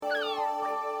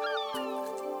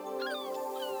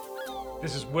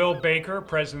This is Will Baker,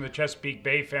 President of the Chesapeake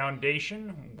Bay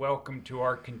Foundation. Welcome to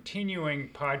our continuing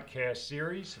podcast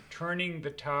series, Turning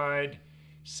the Tide,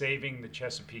 Saving the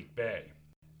Chesapeake Bay.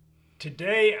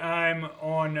 Today I'm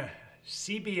on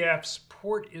CBF's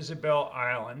Port Isabel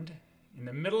Island in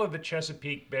the middle of the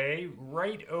Chesapeake Bay,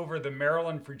 right over the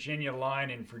Maryland-Virginia line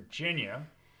in Virginia,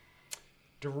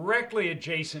 directly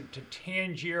adjacent to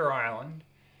Tangier Island,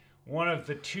 one of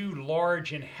the two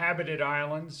large inhabited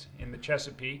islands in the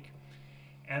Chesapeake.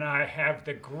 And I have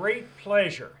the great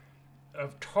pleasure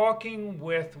of talking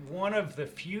with one of the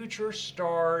future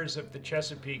stars of the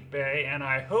Chesapeake Bay, and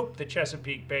I hope the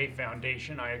Chesapeake Bay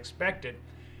Foundation, I expect it,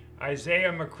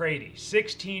 Isaiah McCready,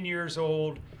 16 years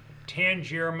old,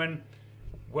 Tangierman.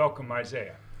 Welcome,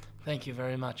 Isaiah. Thank you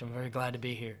very much. I'm very glad to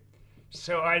be here.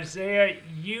 So, Isaiah,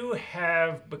 you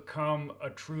have become a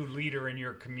true leader in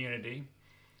your community,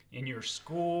 in your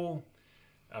school,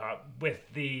 with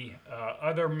the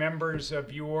other members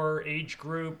of your age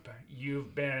group.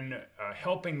 You've been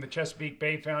helping the Chesapeake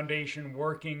Bay Foundation,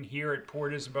 working here at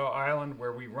Port Isabel Island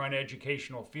where we run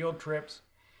educational field trips.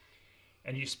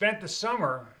 And you spent the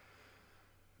summer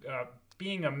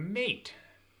being a mate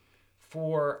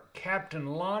for Captain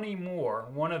Lonnie Moore,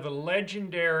 one of the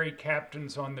legendary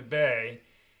captains on the bay,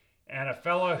 and a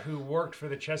fellow who worked for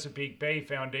the Chesapeake Bay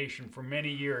Foundation for many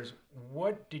years.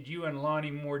 What did you and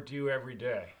Lonnie Moore do every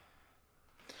day?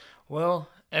 Well,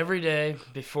 every day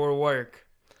before work.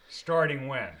 Starting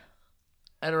when?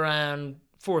 At around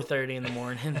 4:30 in the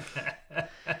morning.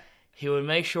 He would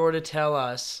make sure to tell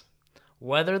us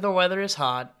whether the weather is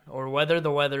hot or whether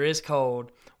the weather is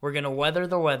cold. We're going to weather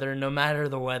the weather no matter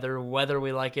the weather, whether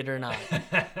we like it or not.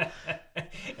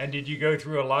 And did you go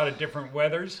through a lot of different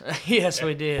weathers? Yes,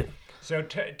 we did. So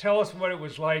tell us what it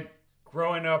was like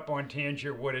growing up on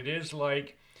Tangier, what it is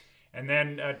like, and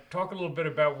then talk a little bit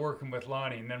about working with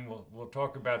Lonnie, and then we'll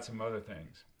talk about some other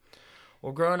things.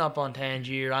 Well, growing up on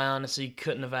Tangier, I honestly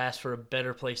couldn't have asked for a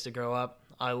better place to grow up.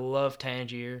 I love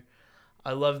Tangier.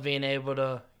 I love being able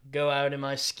to go out in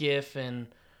my skiff and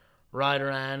ride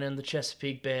around in the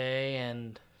Chesapeake Bay,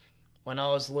 and when I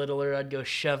was littler, I'd go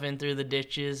shoving through the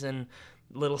ditches and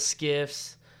little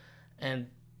skiffs, and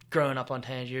growing up on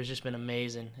Tangier has just been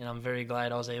amazing, and I'm very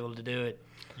glad I was able to do it.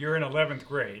 You're in 11th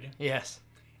grade. Yes.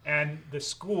 And the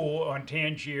school on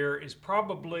Tangier is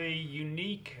probably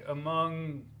unique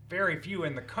among very few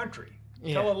in the country.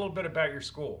 Yeah. Tell a little bit about your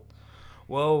school.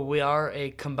 Well, we are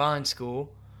a combined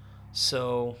school,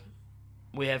 so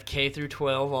we have K through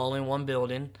 12 all in one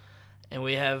building, and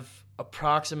we have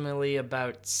approximately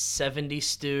about 70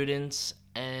 students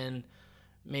and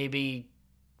maybe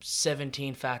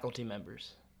 17 faculty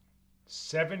members.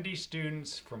 70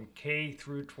 students from K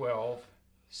through 12.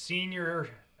 Senior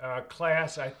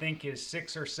class, I think, is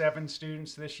 6 or 7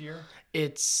 students this year?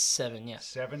 It's 7, yes.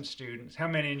 7 students. How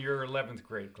many in your 11th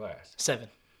grade class? 7.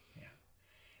 Yeah.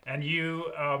 And you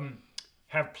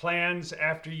have plans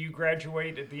after you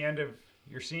graduate at the end of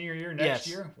your senior year next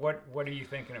year? What are you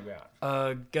thinking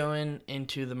about? Going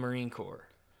into the Marine Corps.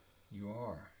 You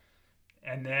are.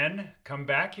 And then come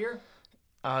back here?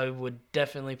 I would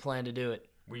definitely plan to do it.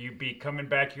 Will you be coming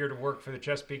back here to work for the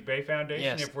Chesapeake Bay Foundation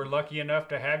Yes. if we're lucky enough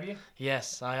to have you?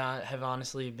 Yes, I have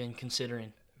honestly been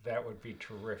considering. That would be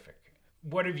terrific.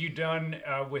 What have you done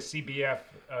with CBF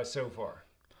so far?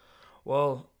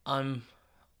 Well, I'm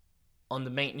on the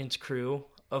maintenance crew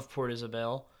of Port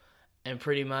Isabel, and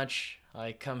pretty much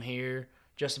I come here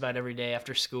just about every day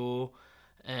after school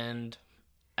and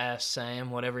ask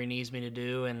Sam whatever he needs me to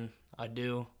do, and I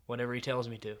do whatever he tells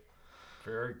me to.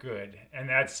 Very good. And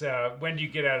that's, when do you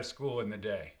get out of school in the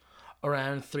day?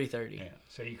 Around 3:30. Yeah.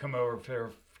 So you come over for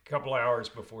a couple hours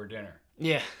before dinner.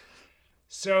 Yeah.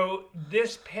 So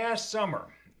this past summer,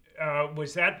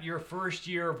 was that your first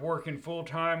year of working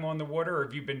full-time on the water, or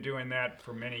have you been doing that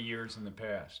for many years in the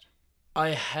past? I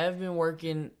have been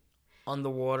working on the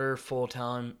water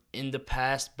full-time in the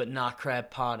past, but not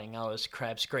crab potting. I was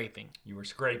crab scraping. You were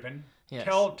scraping? Yes.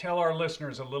 Tell our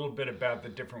listeners a little bit about the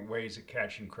different ways of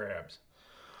catching crabs.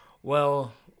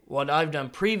 Well, what I've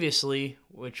done previously,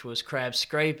 which was crab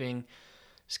scraping,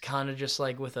 is kind of just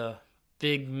like with a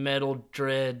big metal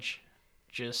dredge,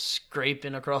 just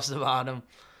scraping across the bottom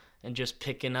and just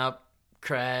picking up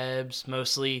crabs,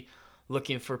 mostly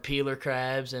looking for peeler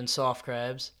crabs and soft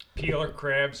crabs. Peeler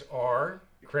crabs are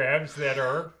crabs that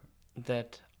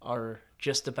are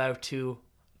just about to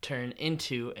turn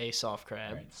into a soft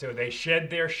crab. Right. So they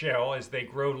shed their shell. As they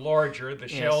grow larger, the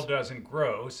shell Yes. doesn't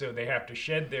grow, so they have to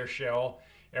shed their shell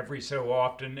every so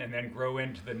often and then grow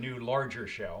into the new larger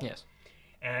shell. Yes.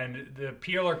 And the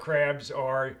peeler crabs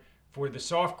are, for the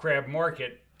soft crab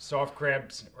market, soft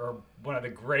crabs are one of the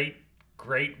great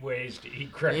great ways to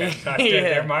eat crabs. Yeah.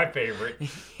 They're my favorite.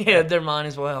 Yeah, they're mine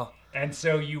as well. And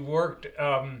so you worked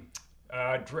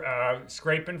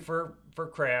scraping for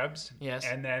crabs. Yes.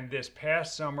 And then this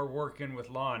past summer working with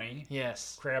Lonnie.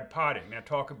 Yes. Crab potting. Now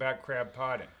talk about crab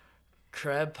potting.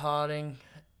 Crab potting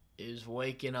is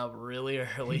waking up really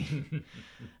early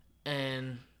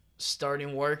and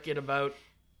starting work at about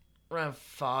around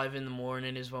 5 in the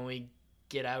morning is when we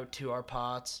get out to our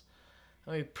pots.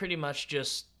 And we pretty much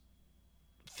just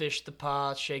fish the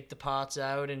pots, shake the pots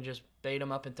out, and just bait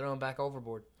them up and throw them back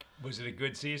overboard. Was it a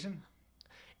good season?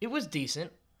 It was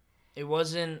decent. It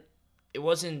wasn't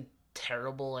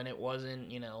terrible, and it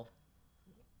wasn't,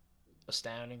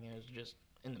 astounding. It was just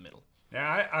in the middle.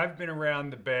 Now, I've been around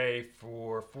the bay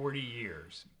for 40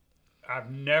 years.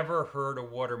 I've never heard a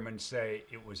waterman say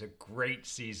it was a great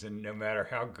season, no matter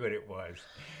how good it was.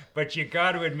 But you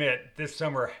got to admit, this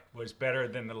summer was better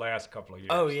than the last couple of years.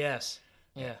 Oh, yes.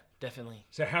 Yeah, definitely.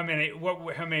 So how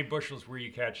many bushels were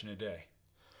you catching a day?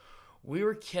 We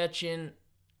were catching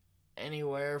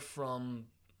anywhere from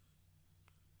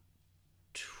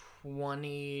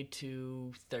 20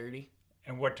 to 30.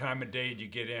 And what time of day did you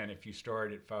get in if you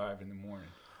started at 5 in the morning?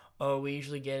 Oh, we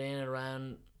usually get in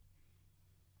around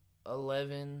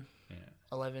 11, Yeah.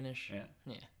 11-ish.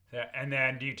 Yeah. And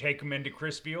then do you take them into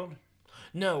Crisfield?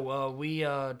 No, we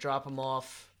drop them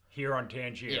off Here on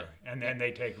Tangier. Yeah. And then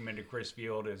they take them into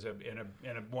Crisfield in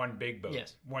a one big boat.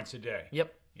 Yes. Once a day.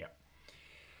 Yep. Yeah.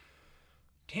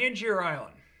 Tangier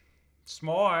Island.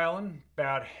 Small island,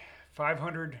 about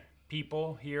 500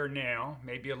 people here now,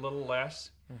 maybe a little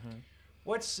less. Mm-hmm.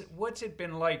 What's it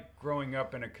been like growing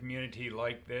up in a community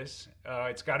like this?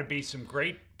 It's got to be some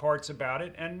great parts about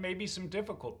it and maybe some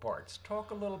difficult parts.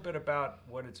 Talk a little bit about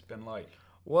what it's been like.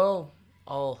 Well,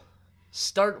 I'll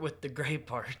start with the great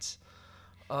parts.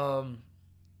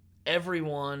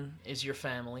 Everyone is your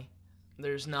family.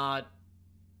 I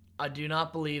do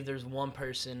not believe there's one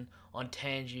person on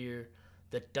Tangier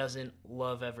that doesn't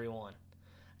love everyone.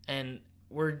 And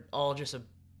we're all just a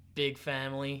big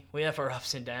family. We have our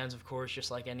ups and downs, of course, just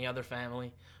like any other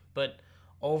family. But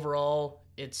overall,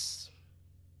 it's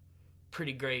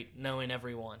pretty great knowing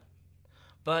everyone.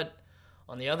 But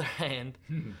on the other hand,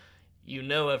 you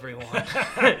know everyone.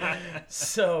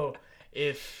 So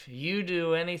if you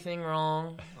do anything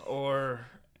wrong or,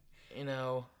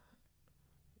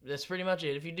 that's pretty much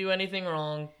it. If you do anything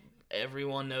wrong,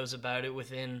 everyone knows about it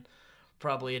within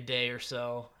probably a day or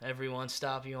so. Everyone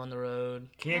stop you on the road.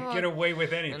 Can't get away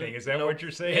with anything. Is that what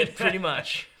you're saying? Pretty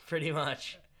much.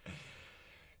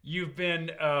 You've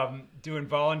been doing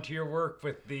volunteer work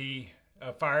with the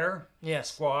fire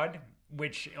squad,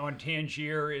 which on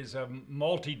Tangier is a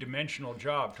multi-dimensional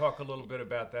job. Talk a little bit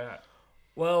about that.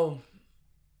 Well,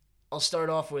 I'll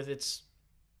start off with it's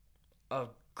a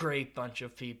great bunch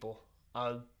of people.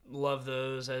 I love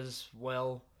those as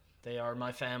well. They are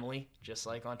my family, just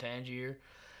like on Tangier.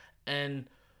 And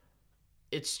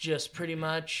it's just pretty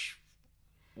much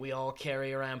we all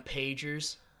carry around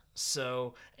pagers.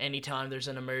 So anytime there's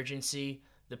an emergency,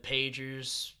 the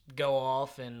pagers go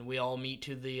off and we all meet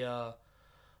to the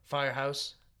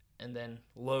firehouse and then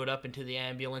load up into the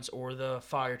ambulance or the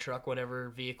fire truck, whatever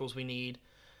vehicles we need,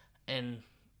 and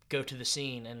go to the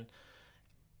scene. And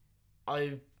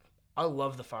I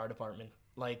love the fire department.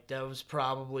 Like, that was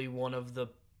probably one of the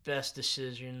best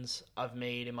decisions I've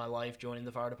made in my life, joining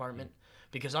the fire department,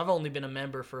 because I've only been a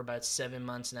member for about 7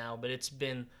 months now, but it's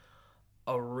been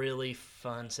a really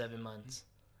fun 7 months.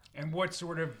 And what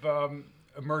sort of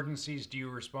emergencies do you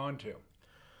respond to?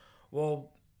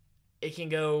 Well, it can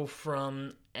go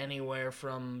from anywhere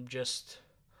from just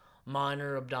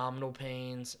minor abdominal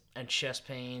pains and chest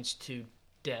pains to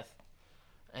death.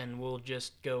 And we'll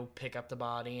just go pick up the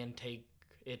body and take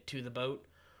it to the boat,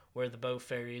 where the boat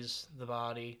ferries the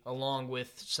body, along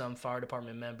with some fire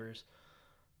department members,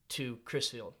 to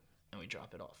Crisfield, and we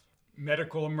drop it off.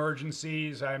 Medical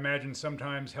emergencies, I imagine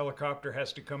sometimes helicopter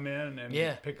has to come in and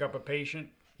pick up a patient,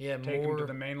 take them to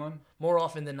the mainland? More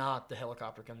often than not, the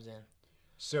helicopter comes in.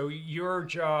 So your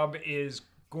job is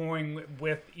going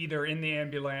with either in the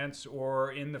ambulance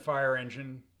or in the fire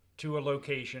engine to a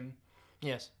location.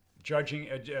 Yes. Judging,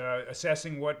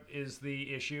 assessing what is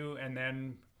the issue, and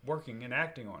then working and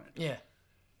acting on it. Yeah.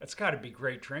 That's got to be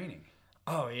great training.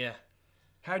 Oh, yeah.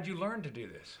 How'd you learn to do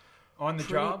this? On the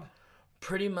job?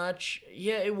 Pretty much.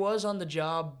 Yeah, it was on the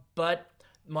job, but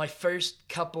my first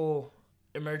couple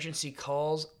emergency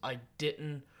calls, I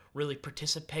didn't really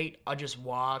participate. I just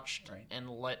watched and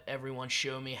let everyone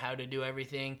show me how to do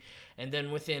everything. And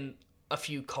then within a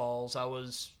few calls, I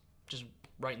was just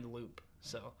right in the loop.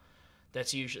 So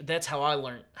That's how I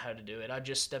learned how to do it. I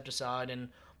just stepped aside, and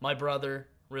my brother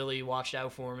really watched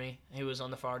out for me. He was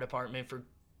on the fire department for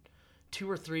 2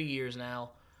 or 3 years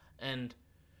now, and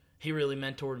he really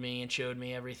mentored me and showed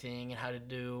me everything and how to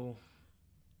do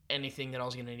anything that I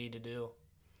was going to need to do.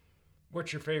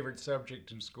 What's your favorite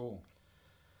subject in school?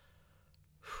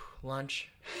 Lunch.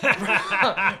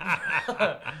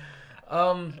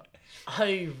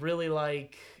 I really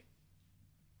like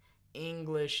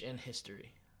English and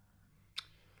history.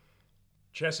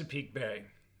 Chesapeake Bay.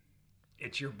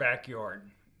 It's your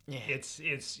backyard. Yeah. It's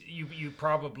you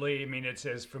probably, I mean, it's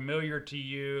as familiar to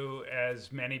you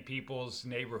as many people's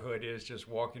neighborhood is just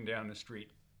walking down the street.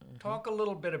 Mm-hmm. Talk a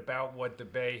little bit about what the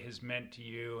Bay has meant to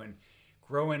you and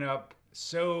growing up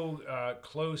so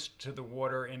close to the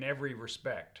water in every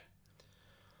respect.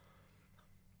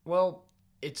 Well,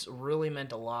 it's really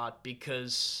meant a lot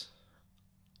because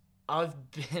I've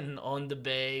been on the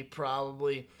Bay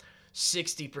probably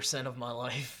 60% of my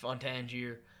life on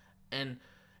Tangier, and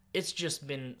it's just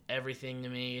been everything to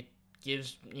me. It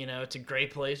gives, it's a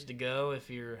great place to go if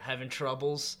you're having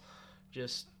troubles.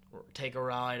 Just take a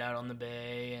ride out on the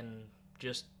Bay and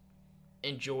just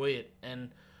enjoy it.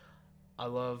 And I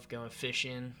love going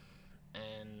fishing,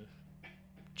 and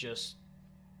just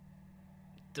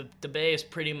the Bay has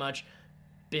pretty much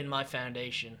been my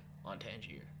foundation on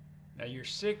Tangier. Now you're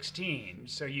 16,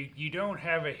 so you don't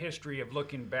have a history of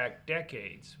looking back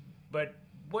decades, but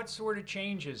what sort of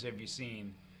changes have you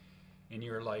seen in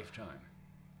your lifetime?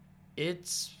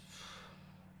 It's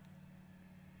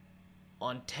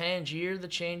on Tangier, the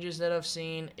changes that I've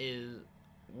seen is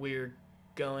we're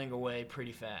going away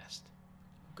pretty fast.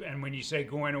 And when you say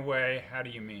going away, how do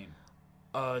you mean?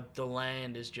 The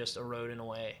land is just eroding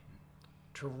away.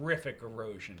 Terrific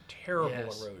erosion, terrible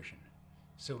erosion.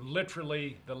 So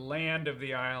literally the land of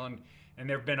the island, and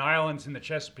there have been islands in the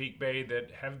Chesapeake Bay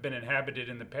that have been inhabited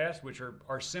in the past, which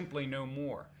are simply no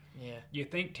more. Yeah. You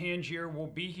think Tangier will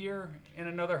be here in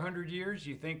another 100 years?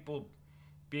 You think we'll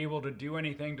be able to do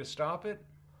anything to stop it?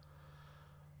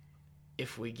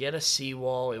 If we get a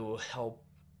seawall, it will help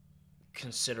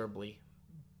considerably.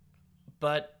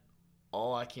 But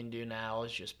all I can do now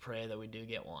is just pray that we do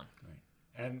get one. Right.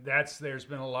 And there's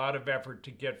been a lot of effort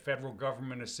to get federal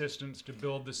government assistance to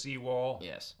build the seawall.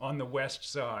 Yes. On the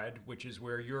west side, which is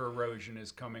where your erosion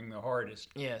is coming the hardest.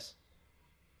 Yes.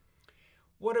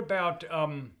 What about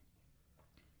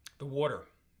the water?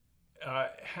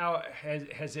 How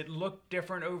has it looked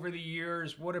different over the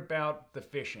years? What about the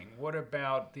fishing? What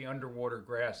about the underwater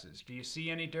grasses? Do you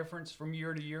see any difference from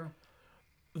year to year?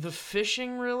 The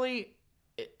fishing, really,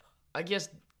 I guess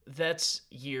that's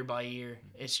year by year.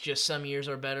 It's just some years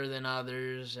are better than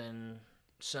others, and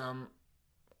some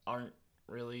aren't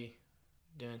really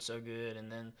doing so good. And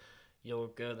then you'll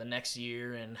go the next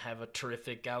year and have a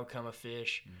terrific outcome of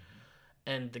fish. Mm-hmm.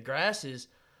 And the grasses,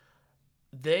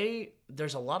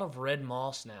 there's a lot of red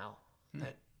moss now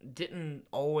that it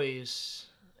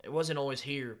wasn't always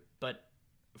here, but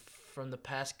from the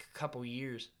past couple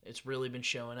years, it's really been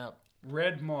showing up.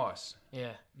 Red moss.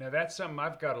 Yeah. Now that's something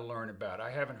I've got to learn about. I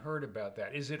haven't heard about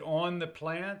that. Is it on the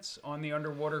plants, on the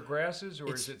underwater grasses,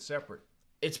 or is it separate?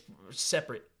 It's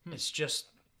separate. It's just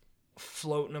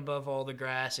floating above all the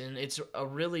grass, and it's a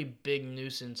really big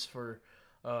nuisance for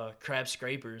crab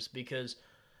scrapers because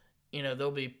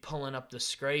they'll be pulling up the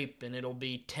scrape and it'll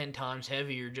be 10 times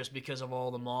heavier just because of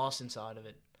all the moss inside of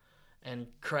it. And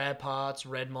crab pots,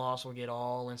 red moss will get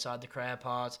all inside the crab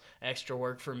pots. Extra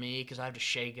work for me because I have to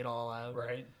shake it all out.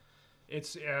 Right.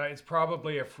 It's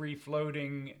probably a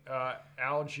free-floating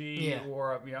algae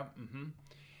or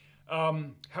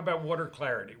how about water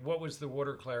clarity? What was the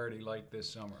water clarity like this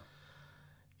summer?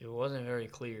 It wasn't very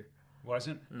clear.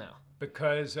 Wasn't? No.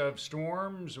 Because of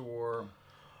storms or?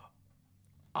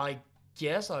 I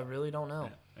guess I really don't know.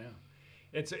 Yeah.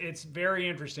 It's very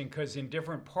interesting because in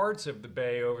different parts of the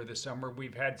Bay over the summer,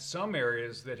 we've had some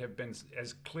areas that have been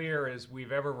as clear as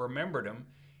we've ever remembered them,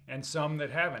 and some that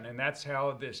haven't. And that's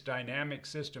how this dynamic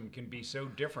system can be so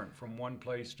different from one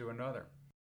place to another.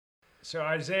 So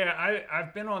Isaiah,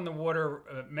 I've been on the water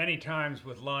many times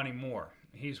with Lonnie Moore.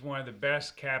 He's one of the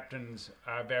best captains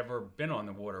I've ever been on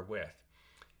the water with.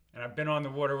 And I've been on the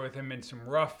water with him in some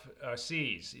rough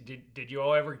seas. Did you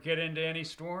all ever get into any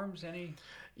storms?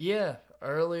 Yeah,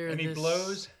 Any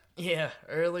blows? Yeah,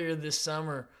 earlier this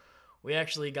summer, we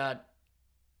actually got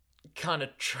kind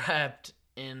of trapped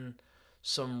in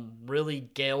some really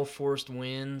gale-forced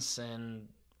winds and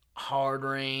hard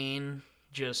rain.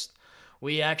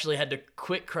 We actually had to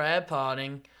quit crab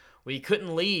potting. We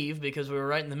couldn't leave because we were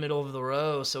right in the middle of the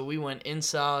row, so we went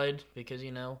inside because,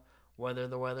 whether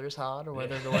the weather is hot or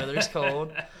whether the weather is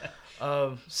cold.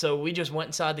 So we just went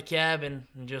inside the cabin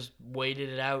and just waited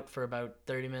it out for about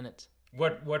 30 minutes.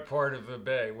 What part of the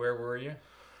bay? Where were you?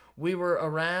 We were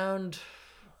around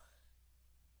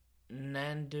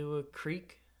Nandua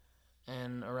Creek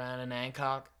and around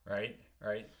Anancock. Right.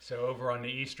 So over on the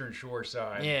eastern shore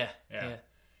side. Yeah.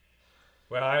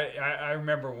 Well, I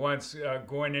remember once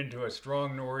going into a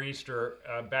strong nor'easter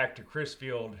back to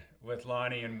Crisfield with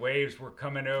Lonnie, and waves were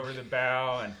coming over the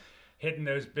bow and hitting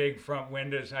those big front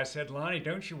windows. I said, Lonnie,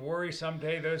 don't you worry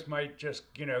someday those might just,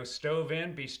 be stove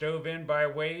in by a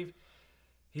wave?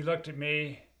 He looked at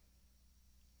me.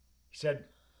 He said,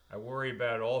 I worry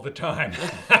about it all the time.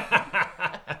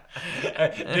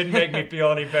 It didn't make me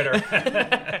feel any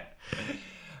better.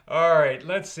 All right,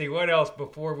 let's see. What else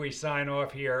before we sign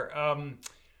off here?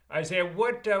 Isaiah,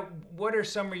 what are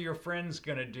some of your friends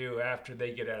going to do after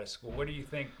they get out of school? What do you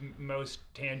think most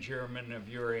Tangiermen of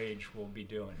your age will be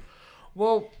doing?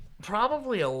 Well,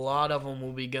 probably a lot of them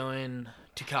will be going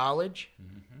to college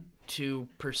to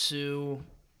pursue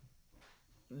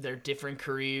their different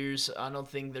careers. I don't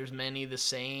think there's many the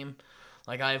same.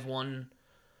 Like I have one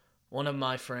of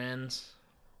my friends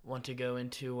want to go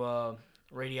into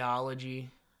radiology,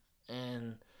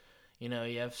 and you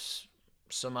have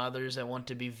some others that want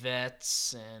to be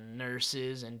vets and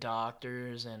nurses and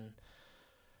doctors,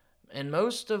 and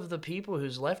most of the people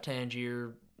who's left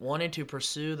Tangier wanting to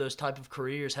pursue those type of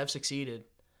careers have succeeded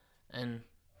and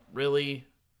really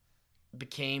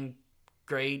became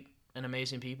great and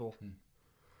amazing people.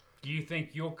 Do you think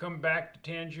you'll come back to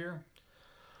Tangier?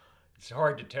 It's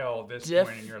hard to tell at this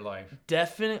point in your life.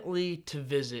 Definitely to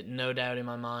visit, no doubt in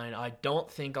my mind. I don't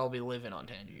think I'll be living on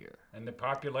Tangier. And the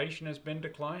population has been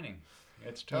declining.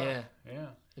 It's tough. Yeah.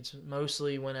 It's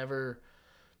mostly whenever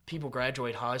people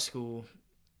graduate high school,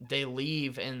 they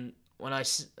leave, and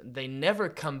they never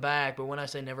come back. But when I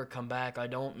say never come back, I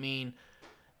don't mean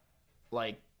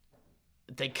like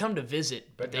they come to visit,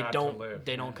 but they don't live.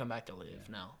 They don't come back to live.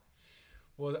 No.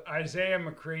 Well, Isaiah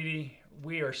McCready,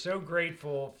 we are so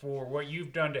grateful for what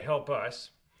you've done to help us.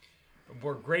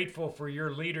 We're grateful for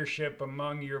your leadership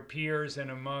among your peers and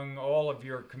among all of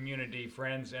your community,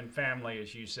 friends, and family,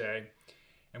 as you say.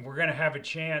 And we're going to have a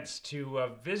chance to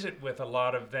visit with a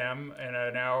lot of them in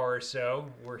an hour or so.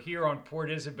 We're here on Port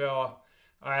Isabel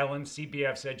Island,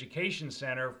 CBF's Education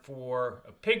Center, for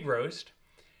a pig roast.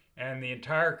 And the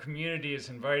entire community is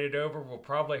invited over. We'll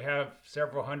probably have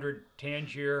several hundred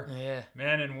Tangier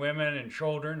men and women and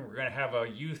children. We're going to have a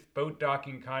youth boat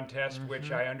docking contest,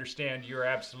 which I understand you're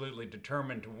absolutely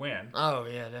determined to win. Oh,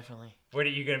 yeah, definitely. What, are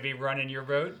you going to be running your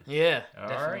boat? Yeah,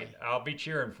 definitely. All right. I'll be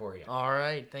cheering for you. All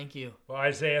right. Thank you. Well,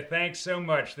 Isaiah, thanks so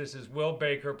much. This is Will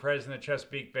Baker, president of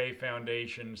Chesapeake Bay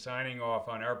Foundation, signing off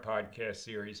on our podcast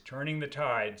series, Turning the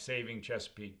Tide, Saving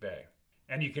Chesapeake Bay.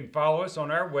 And you can follow us on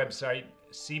our website,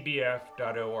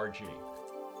 cbf.org.